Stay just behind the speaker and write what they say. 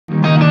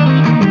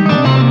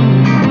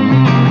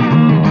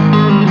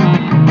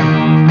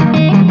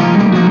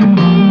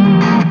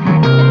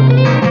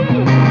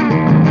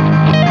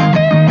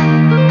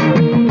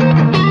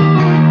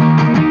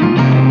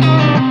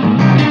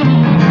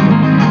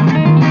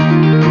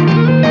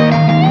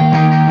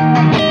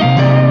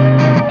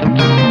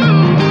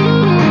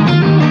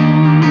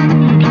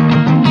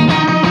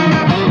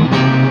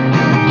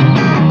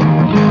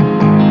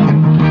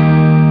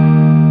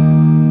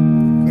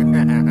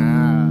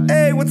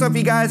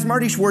guys,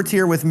 Marty Schwartz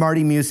here with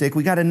Marty Music.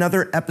 We got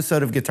another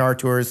episode of Guitar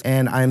Tours,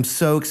 and I'm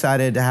so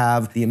excited to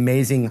have the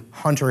amazing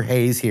Hunter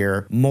Hayes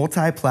here,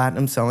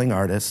 multi-platinum selling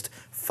artist,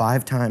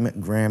 5-time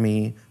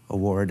Grammy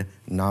Award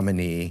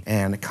nominee,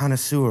 and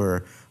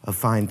connoisseur of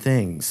fine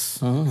things.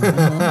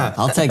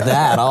 I'll take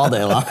that all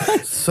day long.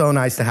 So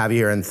nice to have you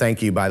here, and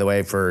thank you, by the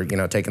way, for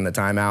taking the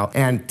time out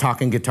and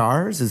talking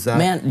guitars. Is that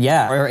man?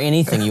 Yeah, or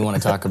anything you want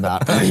to talk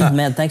about.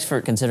 Man, thanks for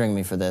considering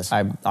me for this.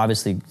 I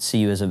obviously see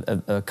you as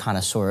a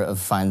connoisseur of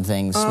fine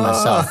things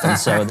myself, and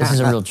so this is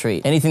a real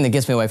treat. Anything that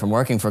gets me away from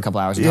working for a couple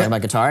hours and talking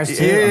about guitars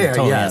too. I'm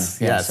totally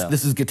yes. So.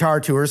 This is Guitar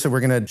Tour, so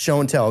we're gonna show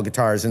and tell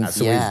guitars, and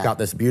so we've got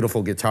this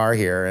beautiful guitar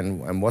here.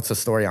 And what's the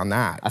story on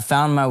that? I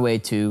found my way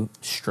to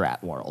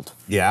Strat world.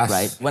 Yes.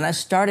 Right? When I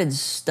started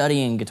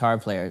studying guitar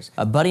players,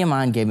 a buddy of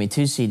mine gave me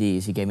 2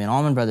 CDs. He gave me an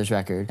Allman Brothers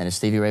record and a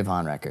Stevie Ray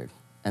Vaughan record.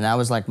 And that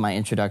was like my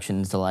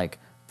introduction to like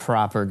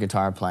proper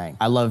guitar playing.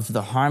 I loved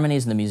the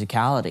harmonies and the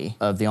musicality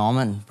of the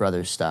Allman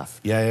Brothers stuff.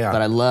 Yeah.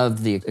 But I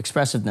loved the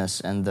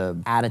expressiveness and the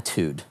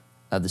attitude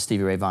of the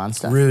Stevie Ray Vaughan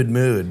stuff. Rude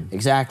mood.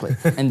 Exactly.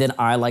 And then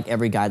I, like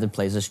every guy that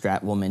plays a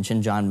Strat, will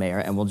mention John Mayer,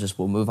 and we'll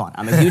move on.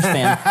 I'm a huge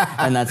fan,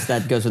 and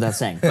that goes without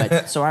saying.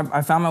 But so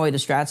I found my way to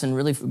Strats and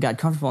really got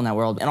comfortable in that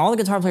world. And all the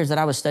guitar players that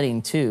I was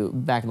studying too,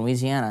 back in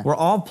Louisiana, were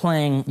all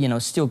playing,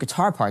 steel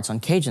guitar parts on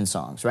Cajun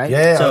songs, right?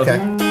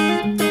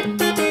 Okay.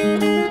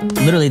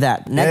 Literally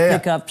that. Neck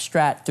pickup,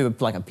 Strat through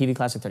like a PV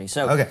Classic 30.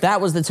 So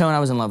that was the tone I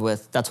was in love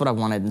with. That's what I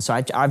wanted. And so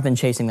I've been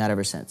chasing that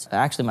ever since.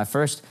 Actually, my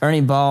first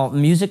Ernie Ball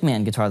Music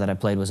Man guitar that I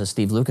played was a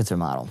Steve Lukather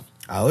model.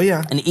 Oh,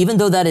 yeah. And even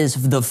though that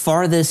is the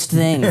farthest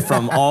thing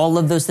from all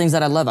of those things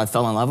that I love, I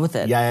fell in love with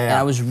it. Yeah.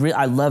 And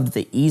I loved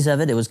the ease of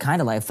it. It was kind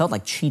of like, it felt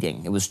like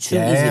cheating. It was too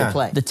easy to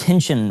play. The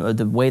tension, or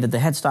the way that the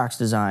headstock's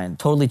designed,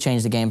 totally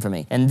changed the game for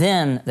me. And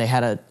then they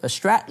had a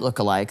Strat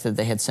lookalike that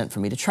they had sent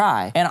for me to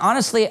try. And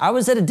honestly, I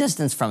was at a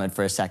distance from it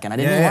for a second. I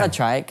didn't want to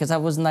try it because I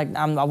wasn't like,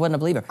 I wasn't a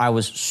believer. I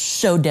was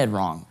so dead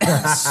wrong.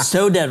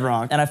 So dead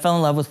wrong. And I fell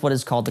in love with what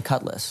is called the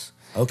Cutlass.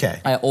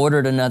 Okay. I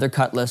ordered another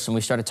Cutlass, and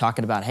we started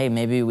talking about, hey,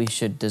 maybe we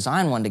should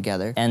design one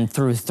together. And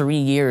through 3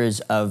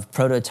 years of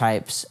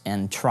prototypes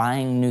and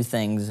trying new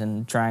things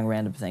and trying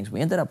random things,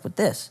 we ended up with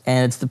this.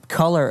 And it's the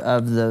color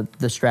of the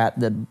Strat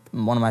that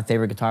one of my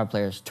favorite guitar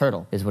players,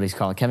 Turtle, is what he's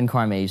called. Kevin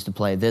Carme used to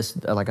play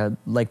this, like a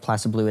Lake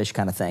Placid bluish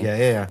kind of thing.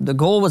 Yeah. The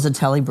goal was a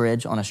Telly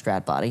bridge on a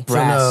Strat body.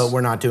 Brass. So no,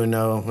 we're not doing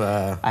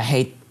no... I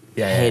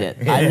hate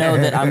it. I know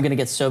that I'm gonna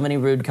get so many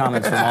rude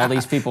comments from all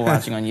these people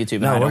watching on YouTube.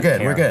 No,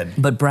 we're good.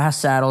 But brass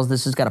saddles,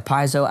 this has got a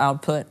piezo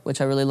output,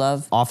 which I really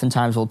love.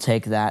 Oftentimes we'll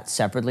take that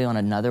separately on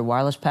another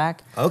wireless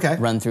pack. Okay.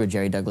 Run through a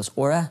Jerry Douglas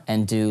Aura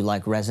and do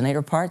like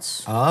resonator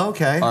parts.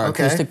 Okay. Or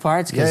acoustic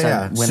parts.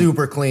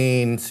 Super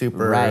clean,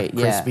 super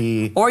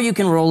crispy. Or you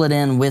can roll it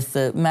in with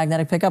the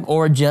magnetic pickup,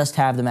 or just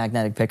have the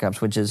magnetic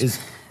pickups, which is...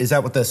 Is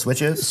that what the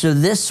switch is? So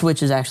this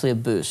switch is actually a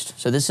boost.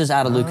 So this is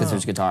out of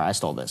Lukather's guitar. I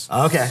stole this.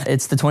 Okay.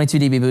 It's the 22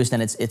 dB boost,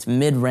 and it's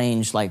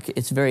mid-range, like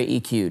it's very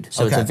EQ'd.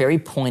 So it's a very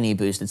pointy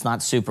boost. It's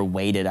not super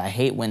weighted. I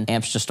hate when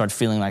amps just start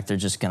feeling like they're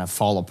just gonna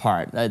fall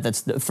apart.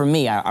 For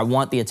me, I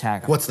want the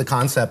attack. What's the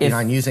concept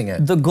behind using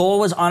it? The goal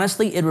was,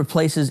 honestly, it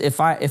replaces, if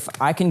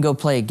I can go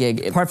play a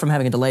gig, apart from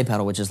having a delay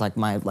pedal, which is like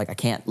I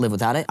can't live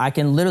without it, I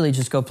can literally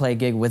just go play a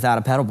gig without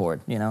a pedal board,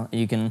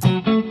 You can...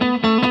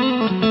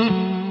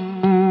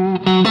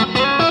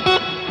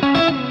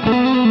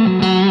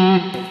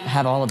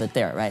 have all of it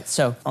there, right?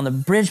 So on the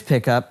bridge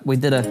pickup, we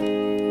did a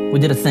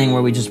thing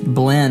where we just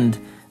blend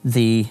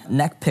the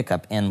neck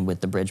pickup in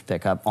with the bridge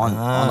pickup on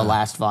the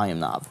last volume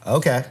knob.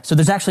 Okay. So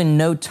there's actually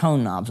no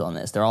tone knobs on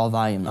this. They're all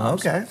volume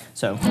knobs. Okay.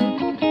 So.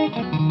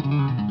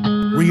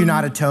 Were you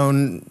not a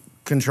tone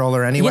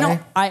controller anyway?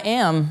 I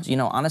am.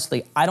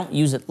 Honestly, I don't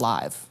use it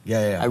live.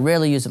 Yeah. I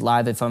rarely use it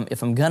live. If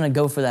I'm gonna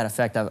go for that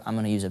effect, I'm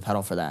gonna use a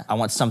pedal for that. I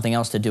want something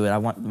else to do it. I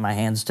want my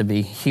hands to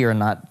be here and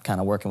not kind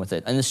of working with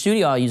it. In the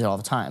studio, I use it all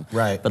the time.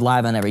 Right. But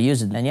live, I never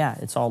use it. And yeah,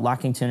 it's all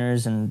locking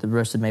tuners and the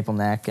roasted maple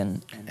neck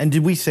and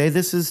did we say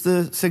this is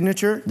the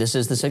signature? This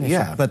is the signature.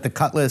 Yeah, but the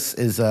Cutlass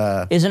is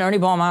an Ernie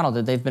Ball model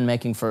that they've been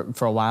making for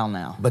a while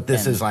now. But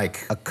this is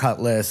like a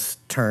Cutlass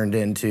turned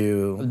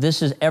into...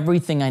 This is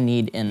everything I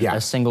need in a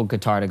single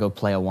guitar to go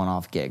play a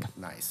one-off gig.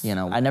 Nice.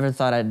 I never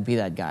thought I'd be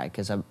that guy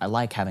because I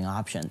like having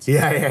options.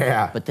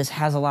 Yeah. But this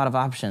has a lot of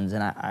options,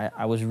 and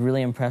I was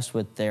really impressed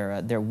with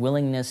their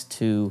willingness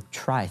to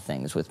try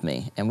things with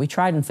me. And we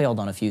tried and failed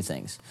on a few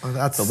things. Well,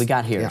 but we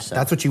got here. So.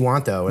 That's what you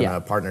want, though, in a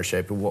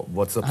partnership.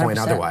 What's the point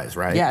 100%. otherwise,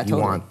 right? Yeah, You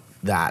want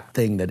that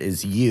thing that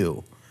is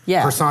you.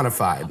 Yeah.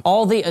 Personified.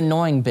 All the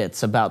annoying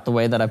bits about the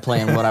way that I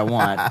play and what I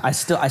want, I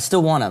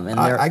still want them, and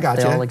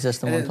they all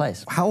exist in one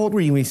place. How old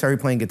were you when you started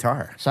playing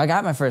guitar? So I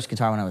got my first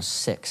guitar when I was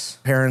 6.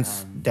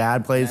 Parents,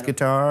 dad plays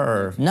guitar,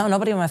 or? No,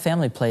 nobody in my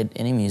family played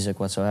any music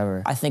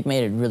whatsoever. I think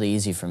made it really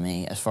easy for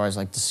me as far as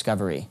like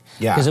discovery.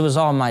 Yeah. Because it was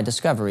all my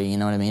discovery, you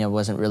know what I mean? It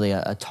wasn't really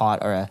a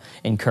taught or a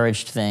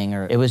encouraged thing,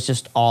 or it was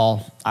just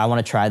all, I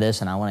want to try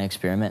this and I want to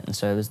experiment. And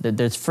so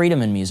there's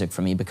freedom in music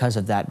for me because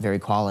of that very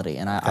quality,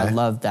 and I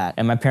love that.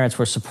 And my parents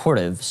were supportive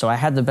supportive. So I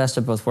had the best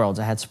of both worlds.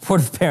 I had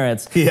supportive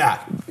parents.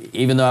 Yeah.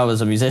 Even though I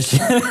was a musician,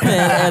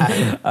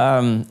 but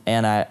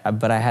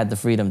I had the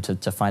freedom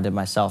to find it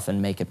myself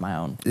and make it my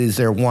own. Is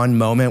there one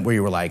moment where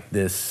you were like,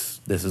 this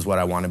is what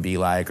I want to be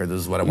like, or this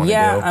is what I want to do?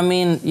 Yeah, I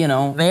mean,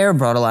 Mayor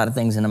brought a lot of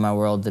things into my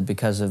world that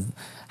because of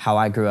how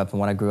I grew up and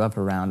what I grew up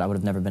around, I would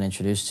have never been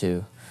introduced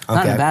to.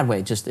 Not in a bad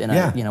way, just in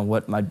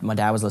what my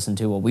dad was listening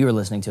to, what we were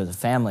listening to as a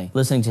family.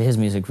 Listening to his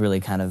music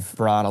really kind of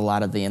brought a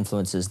lot of the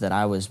influences that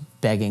I was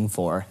begging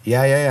for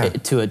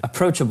to an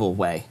approachable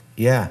way.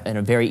 Yeah. In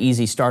a very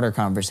easy starter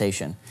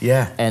conversation.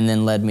 Yeah. And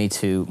then led me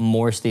to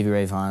more Stevie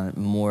Ray Vaughan,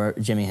 more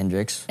Jimi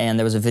Hendrix. And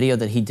there was a video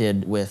that he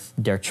did with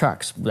their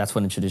trucks. That's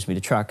what introduced me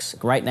to trucks.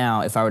 Right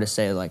now, if I were to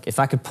say, like, if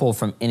I could pull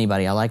from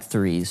anybody, I like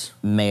threes: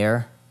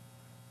 Mayer,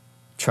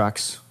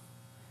 Trucks,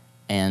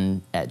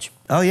 and Edge.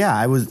 Oh yeah,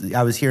 I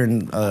was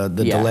hearing the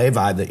delay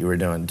vibe that you were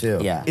doing too.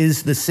 Yeah.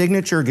 Is the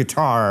signature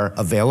guitar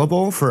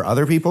available for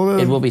other people?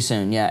 It will be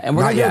soon, yeah. And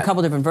we're Not gonna do yet. a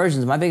couple different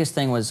versions. My biggest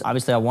thing was,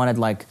 obviously I wanted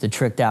like the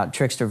tricked out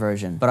trickster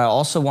version, but I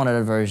also wanted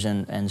a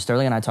version, and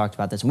Sterling and I talked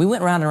about this, and we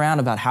went round and round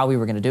about how we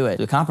were gonna do it.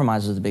 The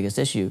compromise was the biggest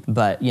issue,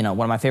 but one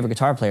of my favorite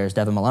guitar players,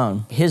 Devin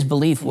Malone, his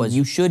belief was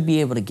you should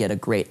be able to get a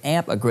great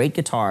amp, a great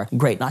guitar,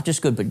 great, not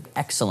just good, but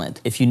excellent,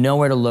 if you know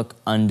where to look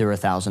under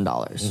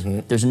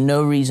 $1,000. There's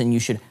no reason you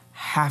should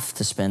have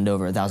to spend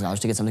over $1,000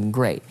 to get something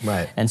great.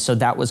 Right. And so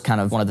that was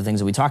kind of one of the things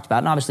that we talked about.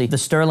 And obviously the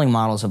Sterling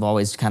models have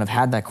always kind of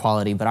had that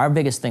quality, but our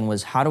biggest thing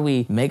was, how do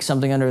we make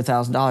something under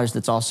 $1,000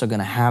 that's also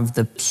gonna have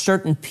the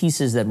certain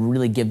pieces that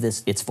really give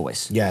this its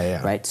voice?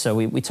 Yeah. Right? So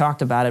we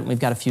talked about it, and we've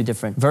got a few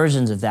different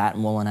versions of that,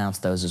 and we'll announce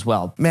those as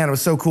well. Man, it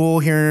was so cool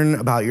hearing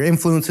about your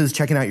influences,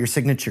 checking out your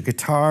signature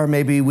guitar.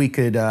 Maybe we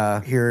could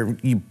hear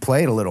you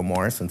play it a little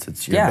more, since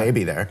it's your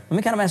baby there. Let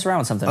me kind of mess around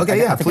with something.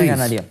 Okay, I think I got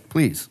an idea.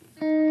 Please.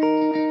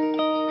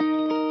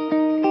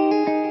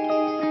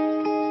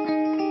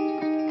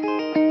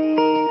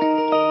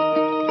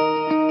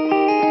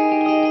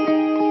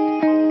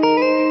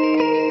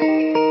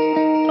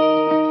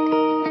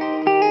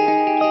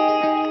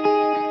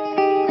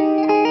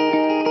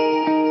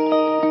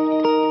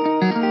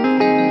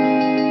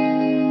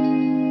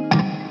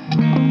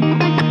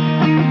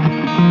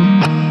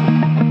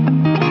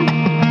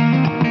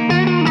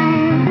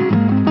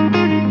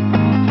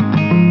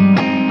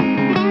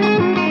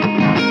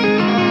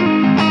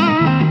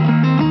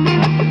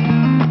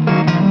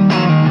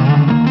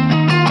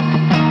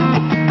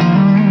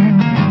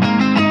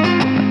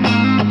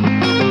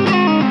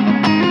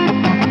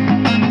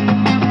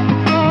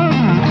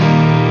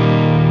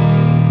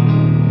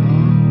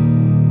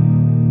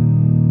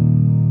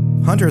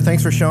 Hunter,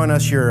 thanks for showing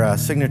us your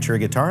signature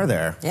guitar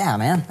there. Yeah,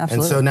 man, absolutely.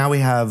 And so now we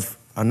have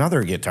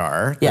another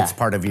guitar that's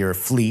part of your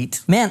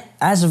fleet. Man,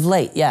 as of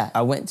late,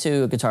 I went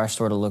to a guitar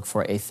store to look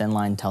for a thin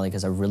line telly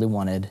because I really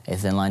wanted a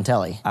thin line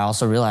telly. I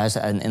also realized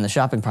in the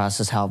shopping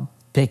process how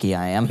picky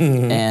I am.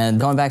 And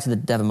going back to the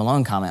Devin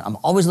Malone comment, I'm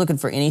always looking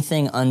for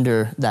anything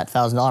under that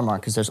 $1,000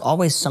 mark, because there's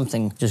always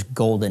something just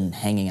golden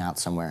hanging out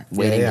somewhere,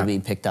 waiting to be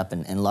picked up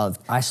and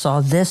loved. I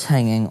saw this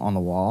hanging on the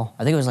wall.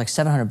 I think it was like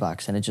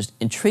 $700, and it just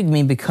intrigued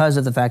me because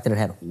of the fact that it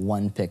had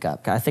one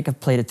pickup. I think I've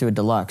played it through a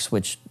deluxe,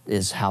 which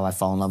is how I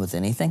fall in love with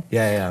anything.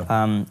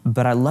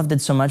 But I loved it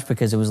so much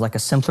because it was like a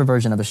simpler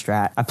version of a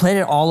Strat. I played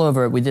it all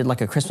over. We did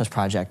like a Christmas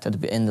project at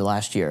the end of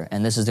last year,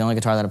 and this is the only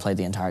guitar that I played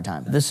the entire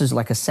time. This is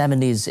like a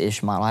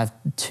 70s-ish model. I have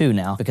two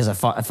now because I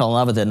fell in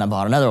love with it and I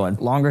bought another one.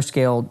 Longer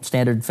scale,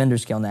 standard Fender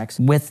scale necks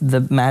with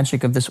the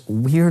magic of this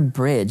weird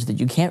bridge that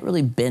you can't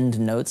really bend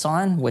notes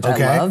on, which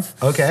I love.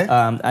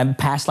 I'm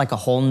past like a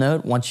whole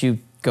note. Once you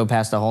go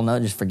past the whole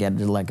note, just forget it,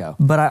 to let go.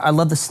 But I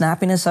love the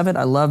snappiness of it.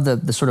 I love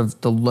the sort of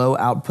the low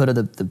output of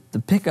the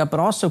pickup, but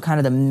also kind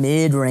of the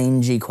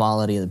mid-rangey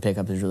quality of the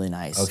pickup is really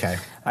nice.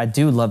 I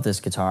do love this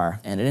guitar,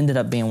 and it ended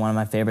up being one of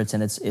my favorites,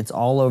 and it's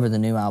all over the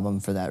new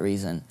album for that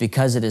reason,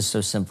 because it is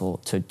so simple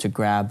to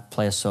grab,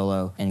 play a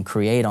solo, and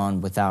create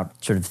on without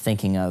sort of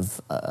thinking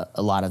of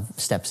a lot of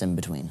steps in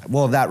between.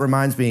 Well, that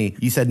reminds me,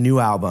 you said new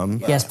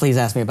album. Yes, please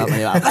ask me about my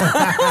new album.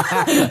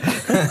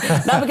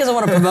 Not because I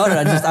want to promote it,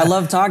 I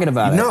love talking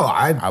about it. No,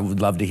 I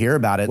would love to hear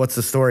about it. What's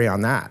the story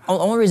on that? The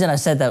only reason I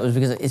said that was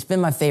because it's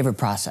been my favorite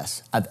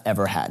process I've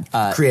ever had.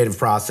 Creative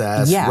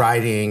process,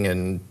 writing,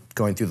 and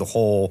going through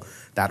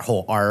that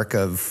whole arc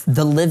of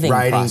the living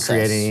writing, process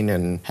creating,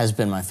 and has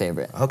been my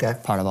favorite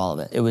part of all of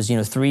it. It was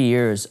 3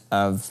 years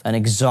of an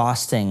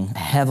exhausting,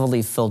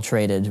 heavily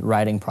filtrated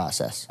writing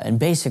process, and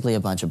basically a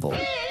bunch of bull.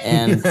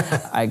 And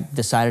I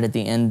decided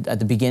at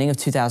the beginning of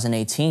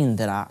 2018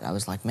 that I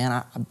was like,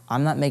 man,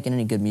 I'm not making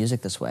any good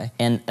music this way.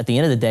 And at the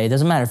end of the day, it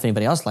doesn't matter if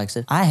anybody else likes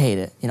it. I hate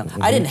it.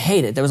 I didn't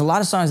hate it. There was a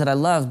lot of songs that I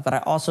loved, but I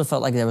also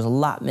felt like there was a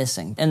lot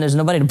missing. And there's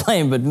nobody to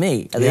blame but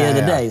me at the end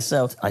of the day.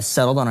 So I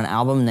settled on an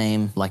album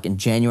name like in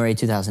January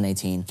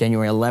 2018.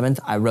 January 11th,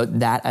 I wrote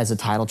that as a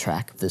title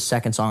track. The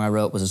second song I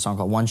wrote was a song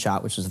called One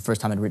Shot, which was the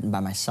first time I'd written by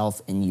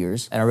myself in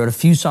years. And I wrote a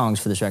few songs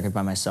for this record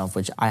by myself,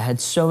 which I had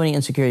so many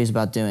insecurities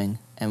about doing,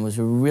 and was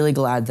really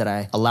glad that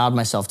I allowed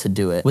myself to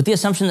do it with the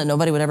assumption that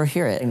nobody would ever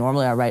hear it. And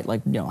normally I write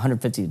like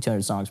 150 to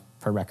 200 songs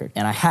per record.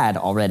 And I had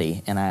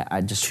already, and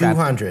I just scrapped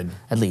 200.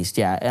 at least,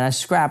 yeah. And I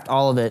scrapped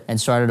all of it and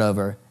started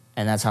over.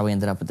 And that's how we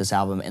ended up with this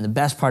album. And the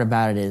best part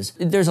about it is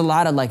there's a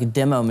lot of like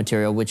demo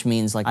material, which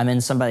means like I'm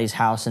in somebody's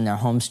house in their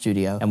home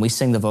studio and we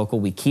sing the vocal,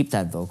 we keep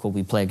that vocal,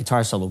 we play a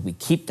guitar solo, we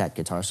keep that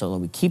guitar solo,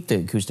 we keep the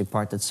acoustic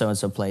part that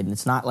so-and-so played. And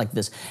it's not like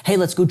this, hey,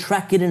 let's go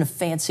track it in a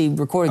fancy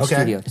recording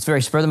studio. It's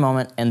very spur of the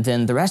moment. And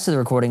then the rest of the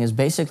recording is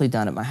basically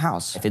done at my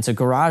house. If it's a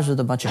garage with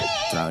a bunch of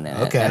thrown in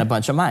it and a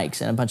bunch of mics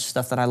and a bunch of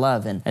stuff that I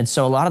love. And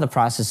so a lot of the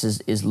process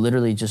is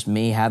literally just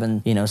me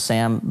having, you know,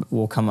 Sam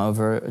will come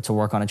over to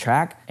work on a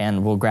track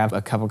and we'll grab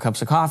a couple cups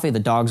of coffee. The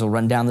dogs will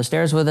run down the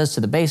stairs with us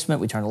to the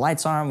basement. We turn the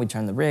lights on, we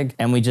turn the rig,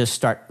 and we just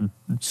start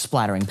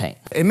splattering paint.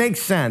 It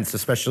makes sense,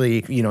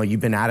 especially, you know, you've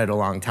been at it a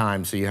long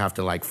time, so you have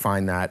to like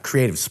find that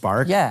creative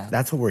spark. Yeah.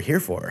 That's what we're here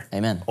for.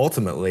 Amen.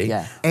 Ultimately.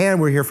 Yeah. And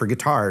we're here for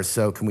guitars,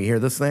 so can we hear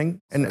this thing?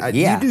 And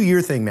you do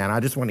your thing, man. I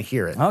just want to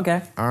hear it.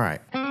 Okay. All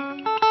right.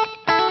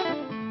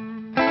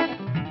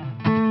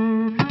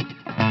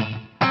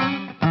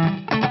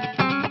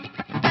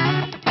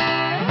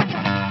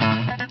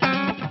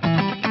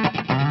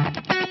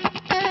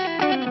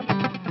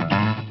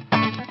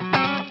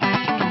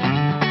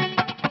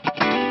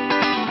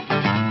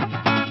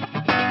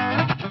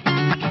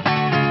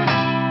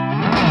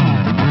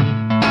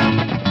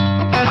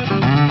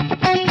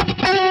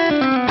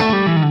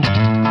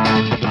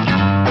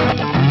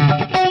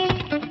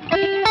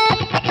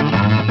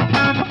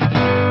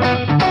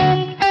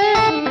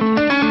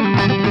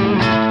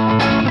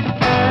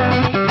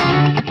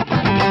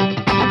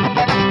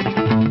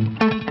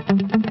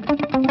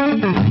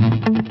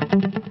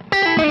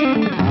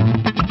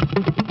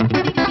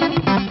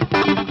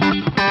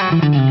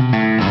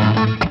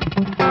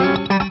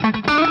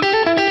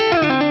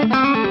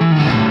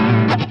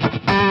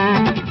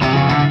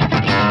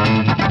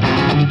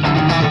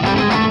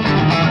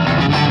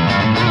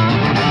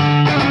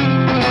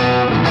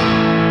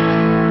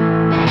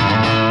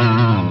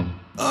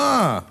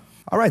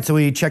 All right, so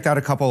we checked out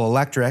a couple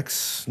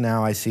electrics.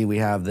 Now I see we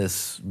have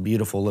this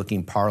beautiful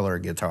looking parlor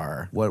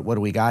guitar. What do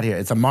we got here?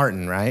 It's a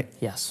Martin, right?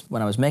 Yes.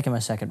 When I was making my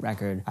second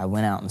record, I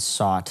went out and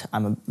sought.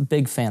 I'm a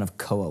big fan of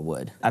koa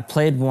wood. I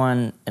played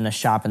one in a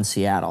shop in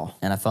Seattle,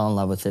 and I fell in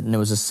love with it. And it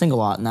was a single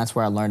aught, and that's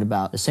where I learned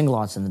about the single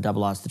aughts and the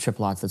double aughts, the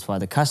triple aughts. That's why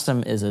the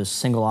custom is a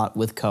single aught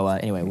with koa.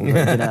 Anyway, we'll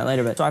get into that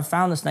later. But so I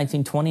found this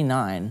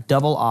 1929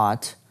 double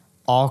aught,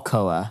 all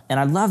koa, and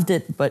I loved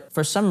it, but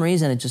for some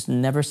reason it just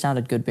never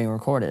sounded good being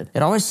recorded.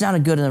 It always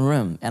sounded good in the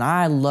room, and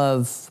I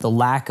love the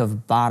lack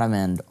of bottom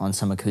end on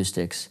some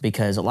acoustics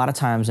because a lot of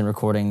times in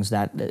recordings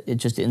that it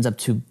just ends up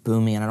too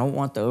boomy, and I don't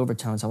want the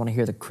overtones. I want to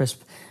hear the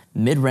crisp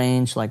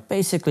mid-range, like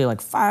basically like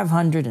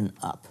 500 and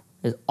up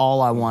is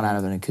all I want out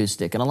of an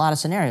acoustic in a lot of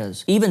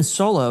scenarios. Even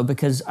solo,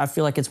 because I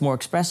feel like it's more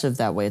expressive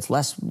that way. It's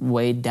less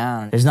weighed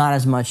down. There's not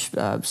as much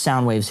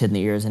sound waves hitting the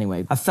ears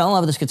anyway. I fell in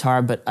love with this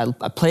guitar, but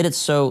I played it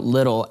so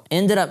little,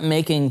 ended up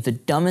making the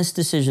dumbest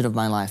decision of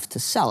my life to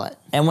sell it.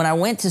 And when I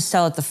went to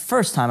sell it the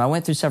first time, I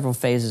went through several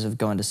phases of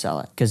going to sell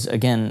it. Because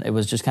again, it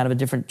was just kind of a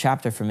different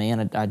chapter for me,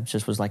 and I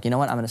just was like, you know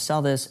what, I'm gonna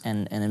sell this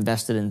and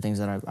invest it in things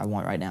that I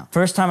want right now.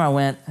 First time I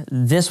went,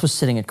 this was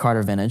sitting at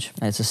Carter Vintage,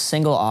 and it's a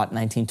single aught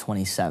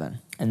 1927.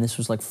 And this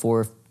was like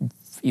 4,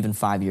 even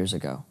 5 years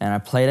ago. And I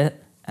played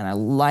it, and I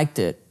liked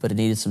it, but it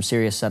needed some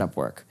serious setup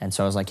work. And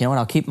so I was like, you know what,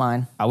 I'll keep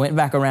mine. I went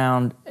back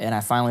around, and I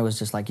finally was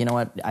just like, you know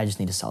what, I just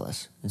need to sell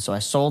this. And so I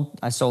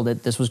sold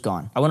it, this was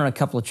gone. I went on a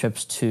couple of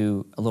trips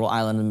to a little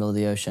island in the middle of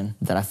the ocean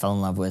that I fell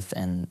in love with,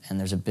 and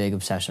there's a big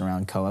obsession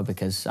around koa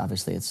because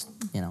obviously it's,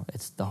 you know,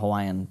 it's the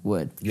Hawaiian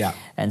wood. Yeah.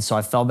 And so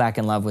I fell back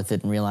in love with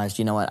it and realized,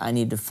 you know what, I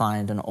need to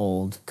find an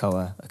old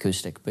koa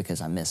acoustic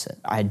because I miss it.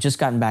 I had just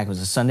gotten back, it was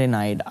a Sunday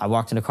night. I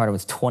walked into Carter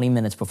with 20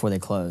 minutes before they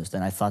closed,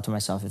 and I thought to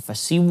myself, if I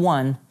see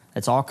one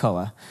that's all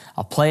koa,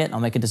 I'll play it and I'll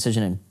make a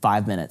decision in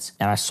 5 minutes.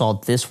 And I saw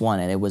this one,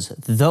 and it was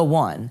the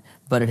one,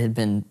 but it had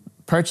been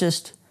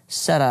purchased,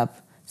 set up,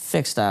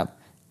 fixed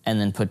up,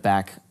 and then put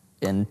back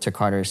into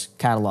Carter's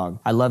catalog.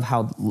 I love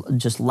how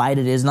just light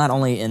it is, not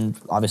only in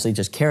obviously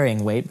just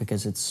carrying weight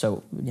because it's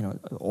so, you know,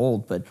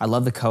 old, but I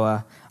love the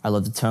koa. I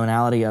love the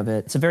tonality of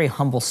it. It's a very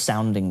humble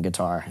sounding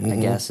guitar, I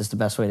guess is the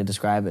best way to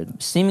describe it.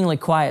 Seemingly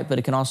quiet, but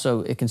it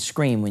can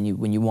scream when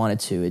you want it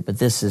to. But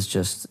this is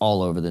just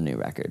all over the new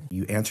record.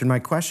 You answered my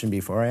question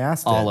before I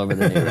asked it. All over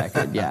the new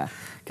record, yeah.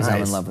 Because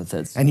I'm in love with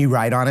it. And you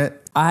write on it?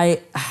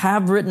 I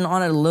have written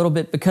on it a little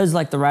bit because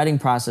like the writing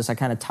process, I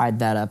kind of tied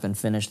that up and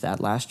finished that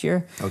last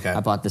year. Okay.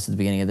 I bought this at the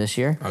beginning of this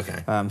year.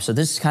 Okay. So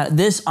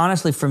this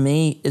honestly for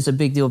me is a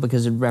big deal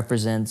because it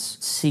represents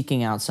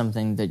seeking out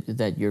something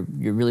that you're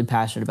really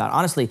passionate about.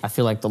 Honestly, I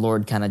feel like the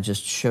Lord kind of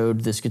just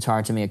showed this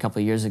guitar to me a couple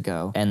of years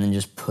ago and then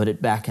just put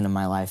it back into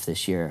my life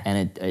this year.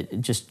 And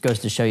it just goes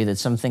to show you that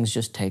some things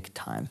just take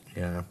time.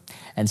 Yeah.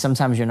 And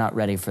sometimes you're not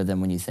ready for them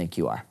when you think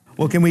you are.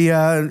 Well, can we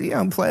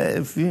play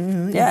it?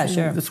 Yeah,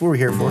 sure. That's what we're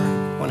here for.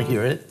 Want to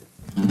hear it?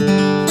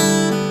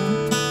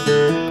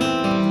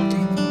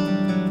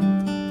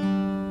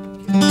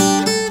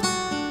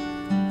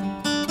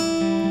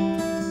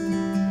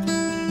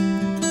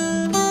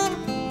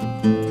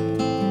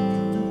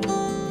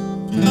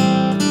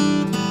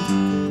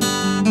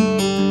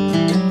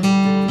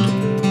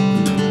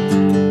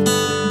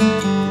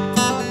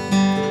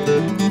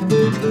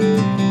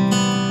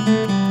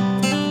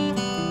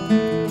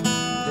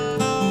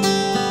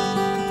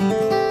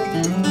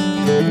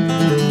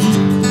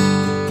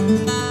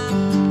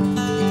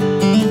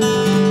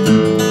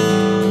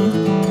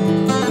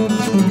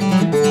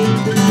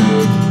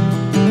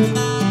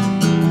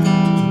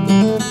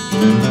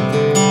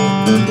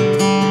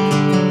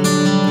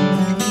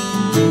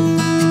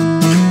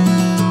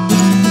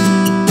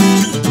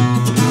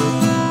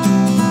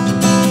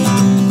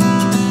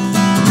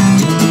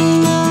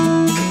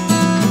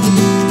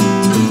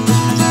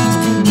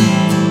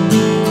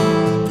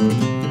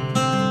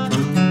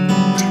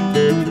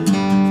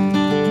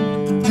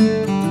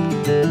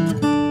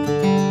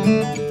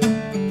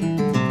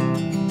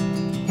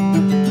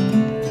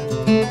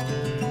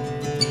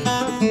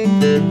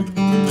 Wow,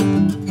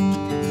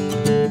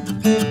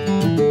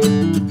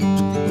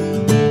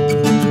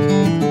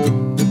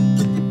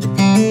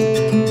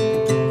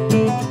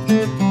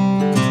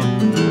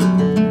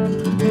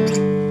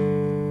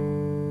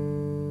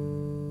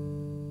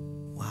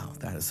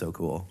 that is so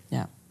cool.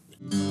 Yeah.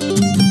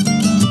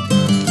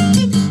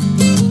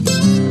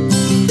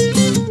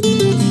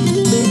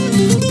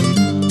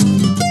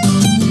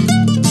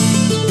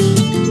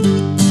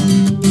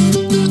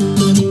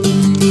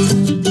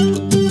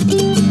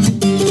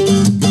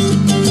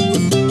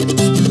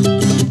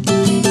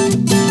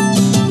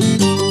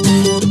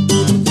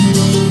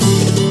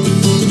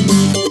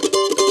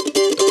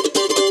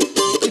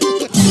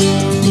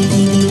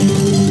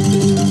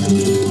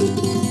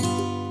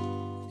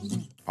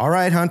 All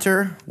right,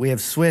 Hunter, we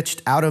have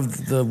switched out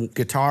of the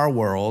guitar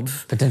world.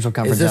 Potential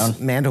comfort zone. Is this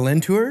zone.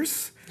 mandolin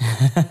tours?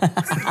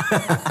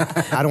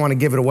 I don't want to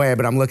give it away,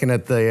 but I'm looking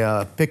at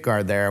the pick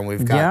guard there, and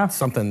we've got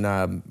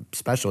something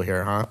special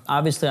here, huh?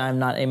 Obviously, I'm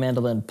not a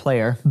mandolin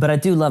player, but I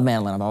do love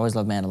mandolin. I've always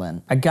loved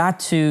mandolin. I got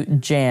to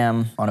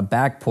jam on a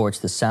back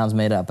porch. This sounds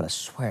made up, but I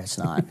swear it's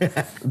not.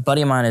 A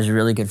buddy of mine is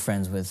really good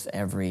friends with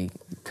every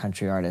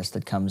country artist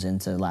that comes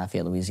into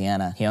Lafayette,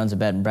 Louisiana. He owns a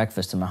bed and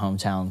breakfast in my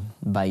hometown,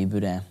 Bayou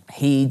Boudin.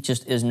 He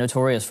just is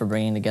notorious for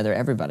bringing together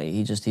everybody.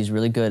 He's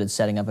really good at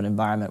setting up an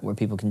environment where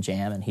people can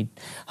jam, and he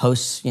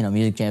hosts,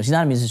 music jams. He's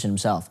not a musician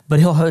himself, but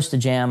he'll host a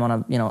jam on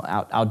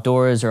a,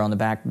 outdoors or on the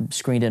back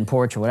screened-in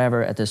porch or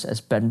whatever at this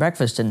bed and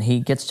breakfast, and he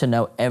gets to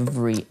know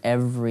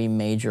every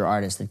major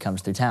artist that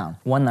comes through town.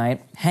 One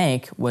night,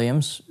 Hank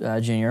Williams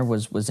Jr.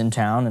 was in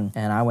town,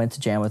 and I went to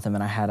jam with him,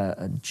 and I had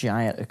a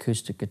giant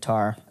acoustic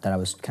guitar that I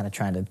was kind of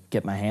trying to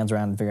get my hands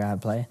around and figure out how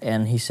to play.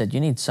 And he said, "You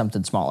need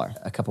something smaller."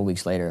 A couple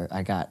weeks later,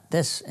 I got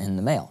this in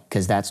the mail,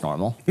 because that's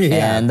normal.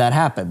 Yeah. And that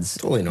happens.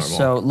 Totally normal.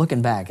 So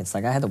looking back, it's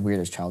like I had the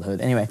weirdest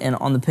childhood. Anyway, and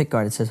on the pick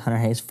guard, it says Hunter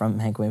Hayes from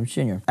Hank Williams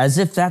Jr. As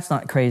if that's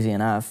not crazy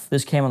enough,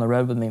 this came on the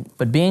road with me.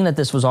 But being that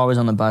this was always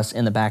on the bus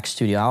in the back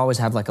studio, I always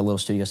have like a little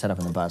studio set up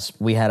in the bus.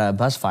 We had a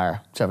bus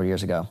fire several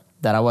years ago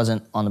that I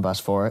wasn't on the bus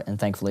for, and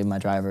thankfully my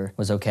driver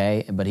was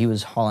okay, but he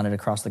was hauling it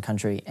across the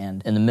country,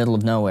 and in the middle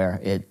of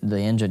nowhere, the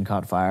engine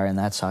caught fire, and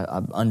that's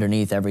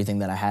underneath everything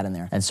that I had in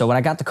there. And so when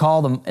I got the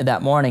call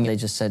that morning, they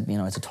just said,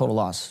 it's a total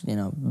loss,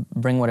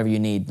 bring whatever you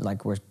need,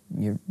 like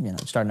you're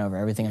starting over,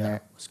 everything in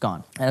there was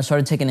gone. And I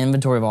started taking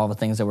inventory of all the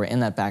things that were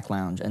in that back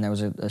lounge, and there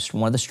was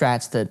one of the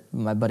Strats that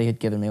my buddy had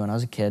given me when I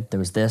was a kid. There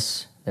was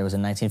this. There was a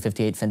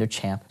 1958 Fender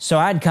Champ. So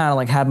I'd kind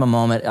of had my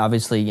moment.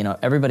 Obviously,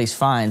 everybody's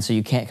fine, so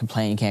you can't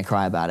complain, you can't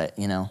cry about it,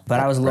 But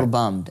I was a little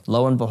bummed.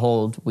 Lo and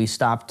behold, we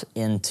stopped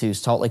into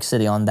Salt Lake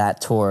City on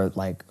that tour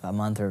like a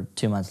month or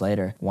 2 months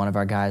later. One of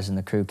our guys in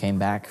the crew came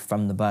back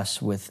from the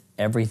bus with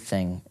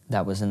everything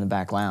that was in the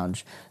back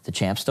lounge. The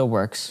Champ still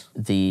works,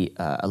 the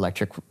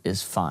electric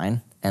is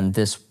fine, and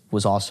this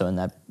was also in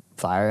that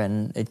fire,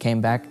 and it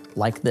came back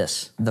like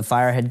this. The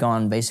fire had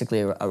gone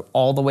basically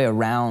all the way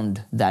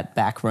around that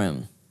back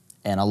room.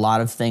 And a lot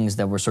of things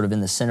that were sort of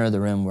in the center of the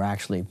room were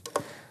actually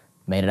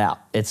made it out.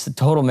 It's a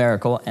total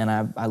miracle, and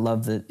I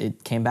love that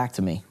it came back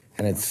to me.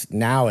 And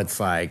now it's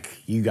like,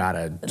 you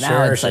gotta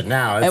cherish it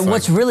now. And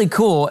what's really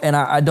cool, and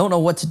I don't know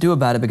what to do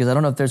about it because I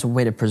don't know if there's a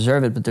way to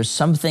preserve it, but there's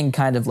something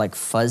kind of like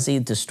fuzzy,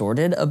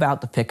 distorted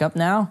about the pickup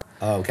now.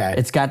 Oh, okay.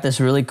 It's got this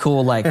really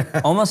cool,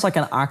 almost like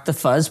an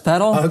octafuzz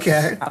pedal.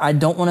 Okay. I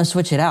don't want to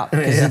switch it out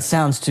because it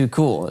sounds too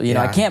cool.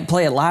 I can't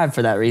play it live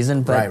for that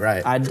reason, but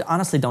right. I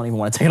honestly don't even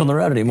want to take it on the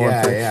road anymore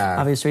for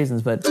obvious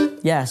reasons. But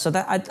yeah, so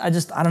that I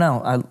don't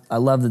know. I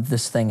love that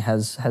this thing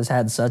has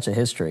had such a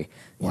history.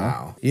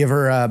 Wow. You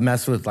ever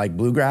mess with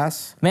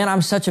bluegrass? Man,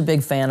 I'm such a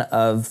big fan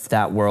of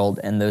that world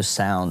and those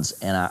sounds,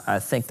 and I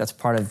think that's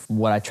part of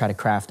what I try to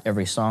craft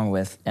every song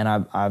with. And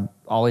I've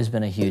always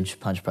been a huge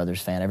Punch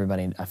Brothers fan.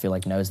 Everybody, I feel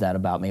like, knows that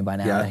about me by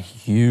now. I'm a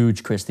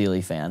huge Chris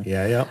Thile fan.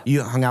 Yeah.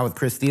 You hung out with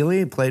Chris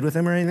Thile? Played with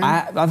him or anything?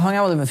 I've hung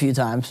out with him a few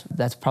times.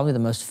 That's probably the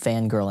most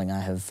fangirling I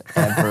have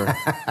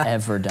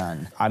ever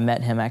done. I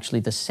met him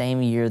actually the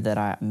same year that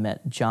I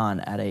met John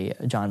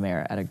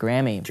Mayer at a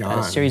Grammy, at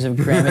a series of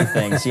Grammy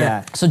things.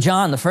 Yeah. So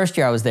John, the first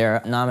year I was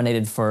there,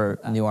 nominated for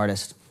a new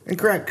artist. And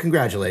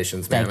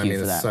congratulations, man. Thank you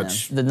for that, man.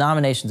 The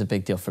nomination's a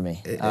big deal for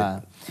me.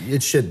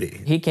 It should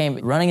be. He came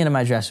running into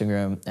my dressing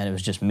room, and it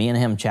was just me and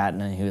him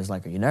chatting, and he was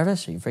like, "Are you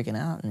nervous? Are you freaking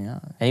out?" And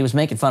he was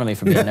making fun of me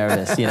for being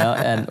nervous,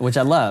 and which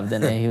I loved.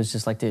 And he was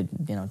just like, "Dude,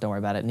 don't worry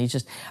about it." And he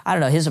just, I don't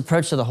know, his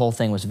approach to the whole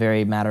thing was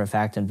very matter of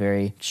fact and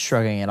very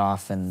shrugging it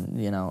off, and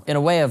in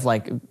a way of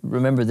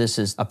remember, this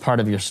is a part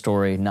of your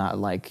story,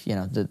 not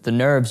the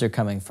nerves are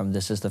coming from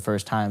this is the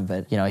first time.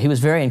 But he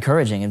was very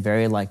encouraging and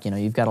very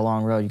you've got a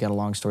long road, you've got a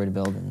long story to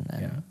build,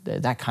 and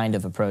that kind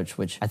of approach,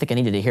 which I think I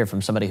needed to hear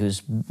from somebody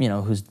who's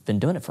been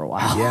doing it for a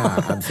while.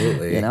 Yeah,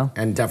 absolutely.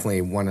 And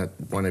definitely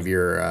one of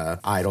your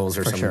idols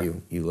or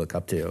someone you look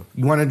up to.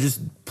 You want to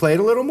just play it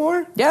a little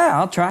more? Yeah,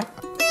 I'll try.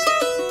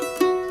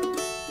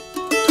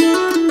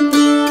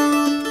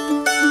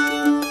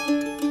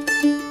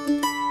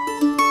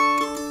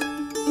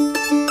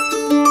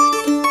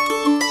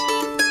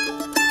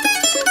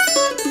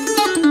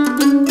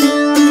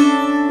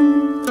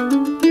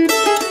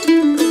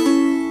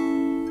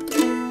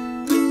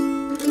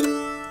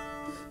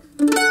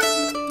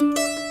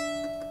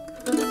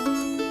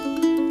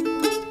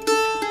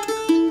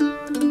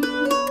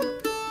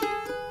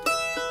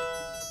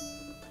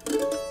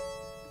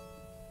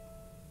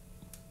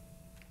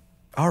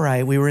 All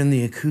right, we were in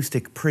the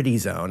acoustic pretty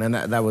zone, and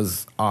that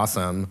was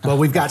awesome. Well,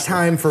 we've got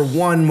time for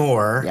one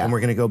more, and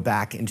we're gonna go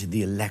back into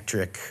the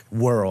electric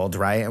world,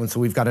 right? And so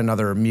we've got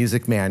another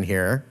Music Man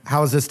here.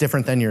 How is this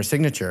different than your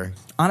signature?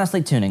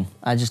 Honestly, tuning.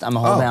 I'm a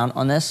homebound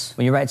on this.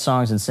 When you write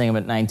songs and sing them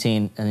at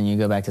 19, and then you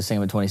go back to sing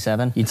them at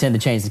 27, you tend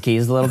to change the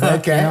keys a little bit,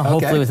 okay,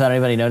 hopefully without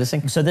anybody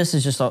noticing. So this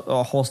is just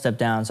a whole step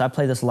down. So I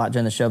play this a lot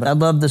during the show, but I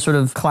love the sort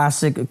of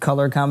classic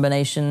color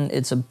combination.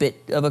 It's a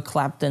bit of a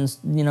Clapton,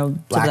 tip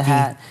of the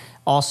hat.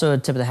 Also a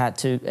tip of the hat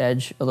to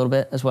Edge a little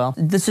bit as well.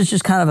 This is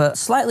just kind of a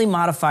slightly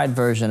modified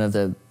version of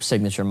the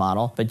signature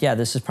model. But yeah,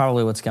 this is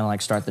probably what's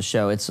gonna start the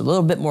show. It's a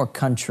little bit more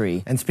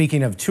country. And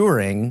speaking of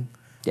touring,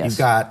 you've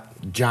got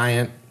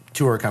giant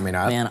tour coming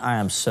up. Man, I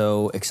am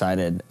so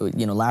excited.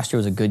 Last year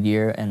was a good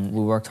year and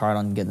we worked hard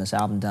on getting this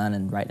album done,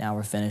 and right now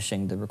we're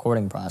finishing the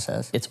recording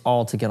process. It's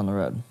all to get on the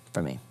road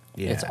for me.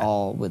 Yeah. It's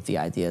all with the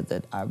idea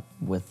that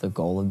with the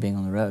goal of being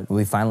on the road.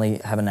 We finally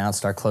have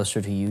announced our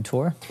Closer to You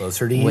tour.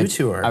 Closer to You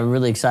tour. I'm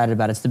really excited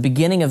about. It's the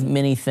beginning of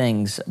many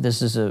things.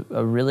 This is a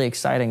really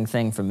exciting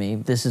thing for me.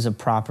 This is a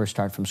proper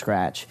start from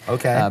scratch.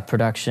 Okay.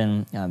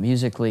 Production,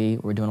 musically,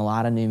 we're doing a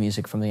lot of new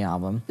music from the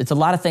album. It's a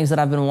lot of things that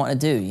I've been wanting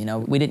to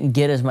do. We didn't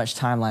get as much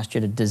time last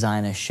year to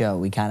design a show.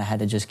 We kind of had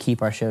to just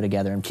keep our show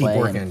together and play.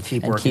 Keep working.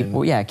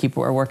 Keep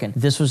working.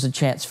 This was a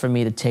chance for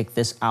me to take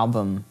this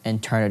album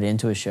and turn it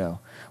into a show,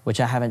 which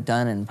I haven't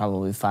done in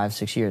probably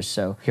 5-6 years.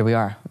 So here we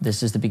are.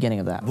 This is the beginning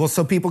of that. Well,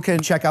 so people can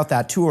check out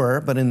that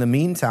tour, but in the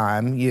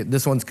meantime,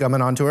 this one's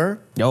coming on tour?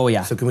 Oh,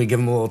 yeah. So can we give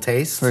them a little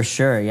taste? For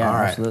sure, yeah, all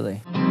right.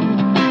 Absolutely.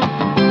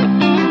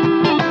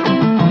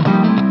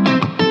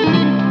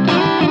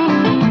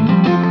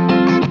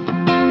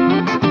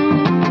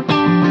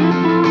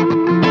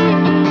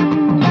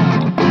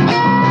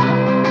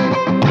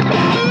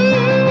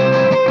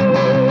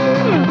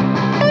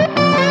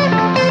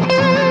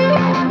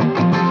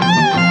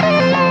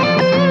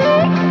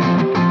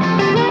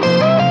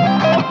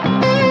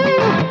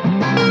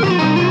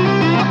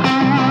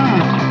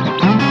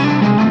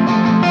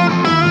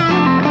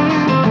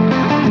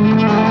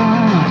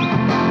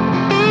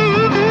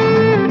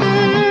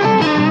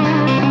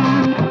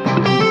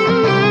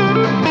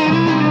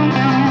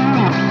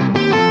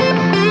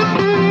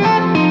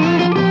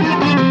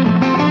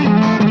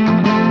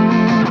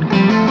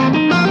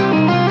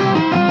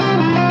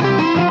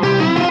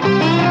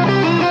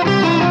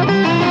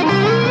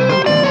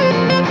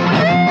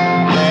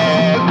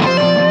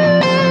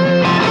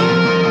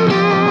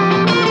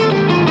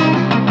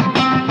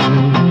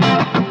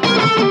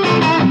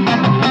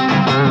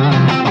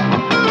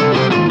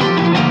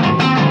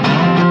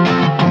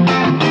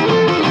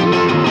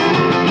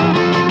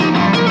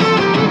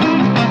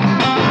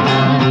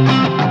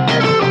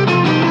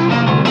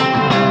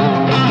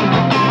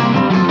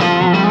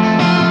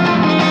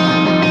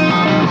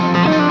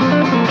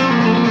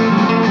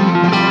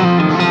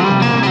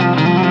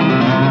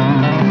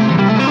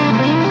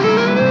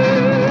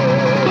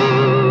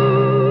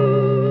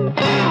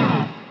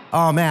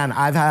 Oh man,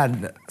 I've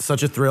had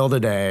such a thrill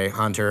today,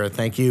 Hunter.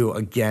 Thank you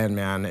again,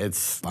 man.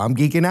 I'm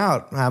geeking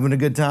out, having a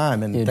good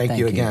time, and thank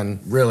you again,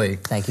 really.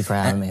 Thank you for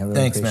having me. I really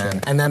Thanks, appreciate man.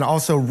 it. And then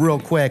also, real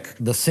quick,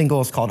 the single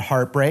is called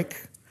Heartbreak.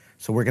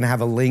 So we're gonna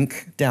have a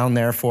link down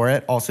there for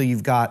it. Also,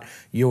 you've got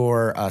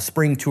your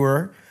spring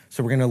tour.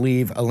 So we're gonna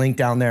leave a link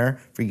down there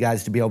for you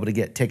guys to be able to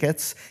get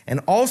tickets.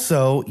 And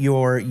also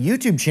your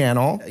YouTube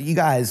channel. You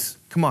guys,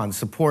 come on,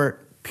 support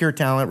pure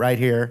talent right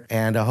here.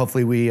 And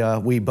hopefully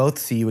we both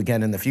see you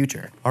again in the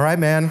future. All right,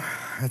 man,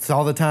 that's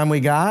all the time we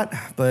got,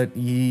 but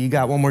you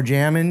got one more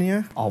jam in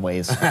you?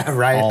 Always.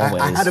 Right, Always.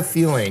 I had a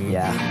feeling.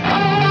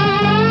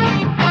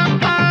 Yeah.